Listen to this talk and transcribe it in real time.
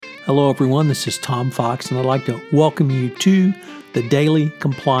Hello, everyone. This is Tom Fox, and I'd like to welcome you to the Daily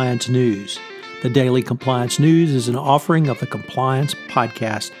Compliance News. The Daily Compliance News is an offering of the Compliance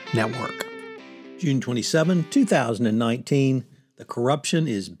Podcast Network. June 27, 2019, The Corruption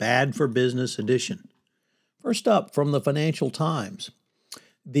is Bad for Business edition. First up, from the Financial Times.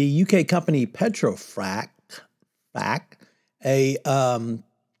 The UK company Petrofac, a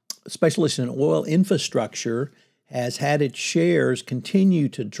specialist in oil infrastructure, has had its shares continue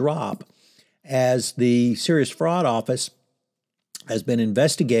to drop as the Serious Fraud Office has been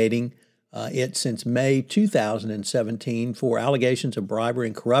investigating it since May 2017 for allegations of bribery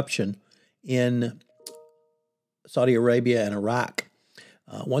and corruption in Saudi Arabia and Iraq.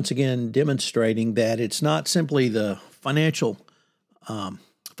 Once again, demonstrating that it's not simply the financial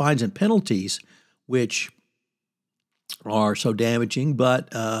fines and penalties which are so damaging, but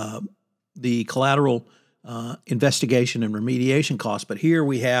the collateral investigation and remediation costs. But here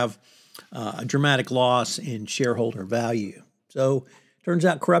we have a dramatic loss in shareholder value. So turns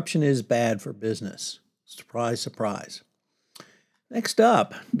out corruption is bad for business. Surprise, surprise. Next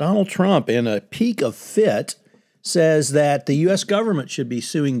up, Donald Trump, in a peak of fit, says that the U.S. government should be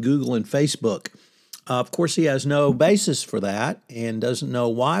suing Google and Facebook. Of course, he has no basis for that and doesn't know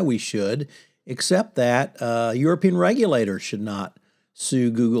why we should, except that European regulators should not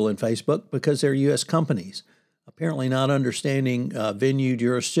sue Google and Facebook because they're U.S. companies. Apparently not understanding venue,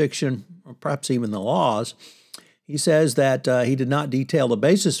 jurisdiction, or perhaps even the laws. He says that he did not detail the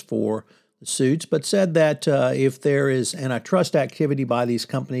basis for the suits, but said that if there is antitrust activity by these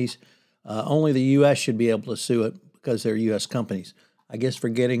companies, only the U.S. should be able to sue it because they're U.S. companies. I guess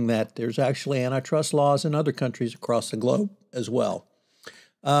forgetting that there's actually antitrust laws in other countries across the globe as well.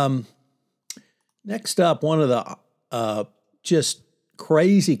 Next up, one of the just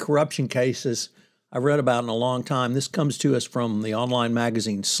crazy corruption cases I've read about in a long time. This comes to us from the online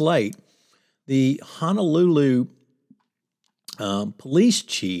magazine Slate. The Honolulu police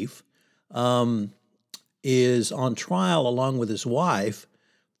chief is on trial along with his wife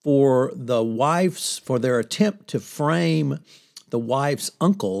for their attempt to frame the wife's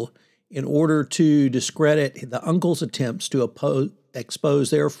uncle in order to discredit the uncle's attempts to expose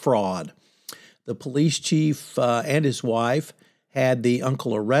their fraud. The police chief and his wife had the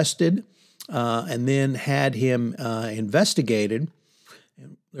uncle arrested and then had him investigated.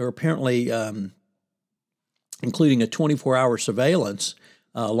 There were apparently including a 24-hour surveillance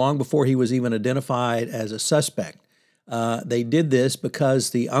long before he was even identified as a suspect. They did this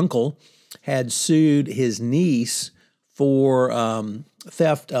because the uncle had sued his niece for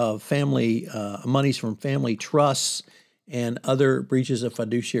theft of family monies from family trusts and other breaches of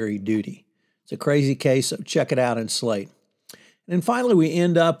fiduciary duty. It's a crazy case, so check it out in Slate. And then finally, we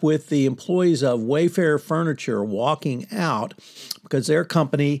end up with the employees of Wayfair Furniture walking out because their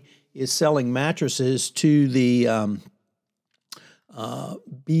company is selling mattresses to the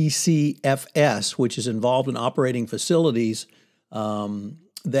BCFS, which is involved in operating facilities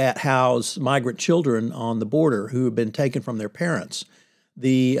that house migrant children on the border who have been taken from their parents.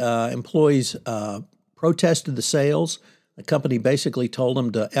 The employees protested the sales. The company basically told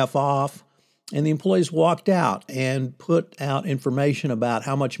them to F off. And the employees walked out and put out information about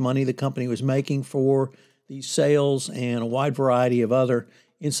how much money the company was making for these sales and a wide variety of other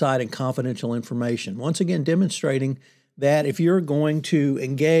inside and confidential information. Once again, demonstrating that if you're going to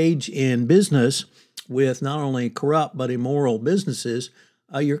engage in business with not only corrupt but immoral businesses,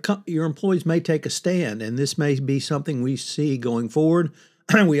 your employees may take a stand, and this may be something we see going forward.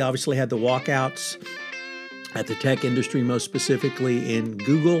 We obviously had the walkouts at the tech industry, most specifically in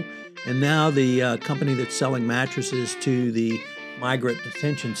Google. And now the company that's selling mattresses to the migrant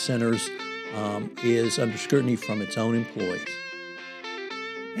detention centers is under scrutiny from its own employees.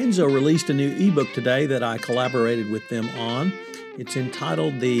 Enzo released a new ebook today that I collaborated with them on. It's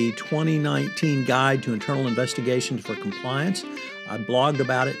entitled The 2019 Guide to Internal Investigations for Compliance. I blogged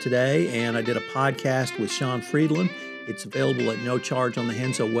about it today, and I did a podcast with Sean Friedland. It's available at no charge on the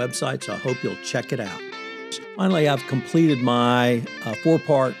Henzo website, so I hope you'll check it out. Finally, I've completed my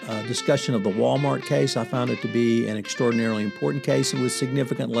four-part discussion of the Walmart case. I found it to be an extraordinarily important case and with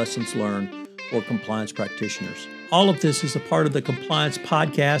significant lessons learned for compliance practitioners. All of this is a part of the Compliance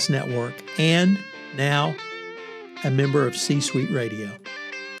Podcast Network and now a member of C-Suite Radio.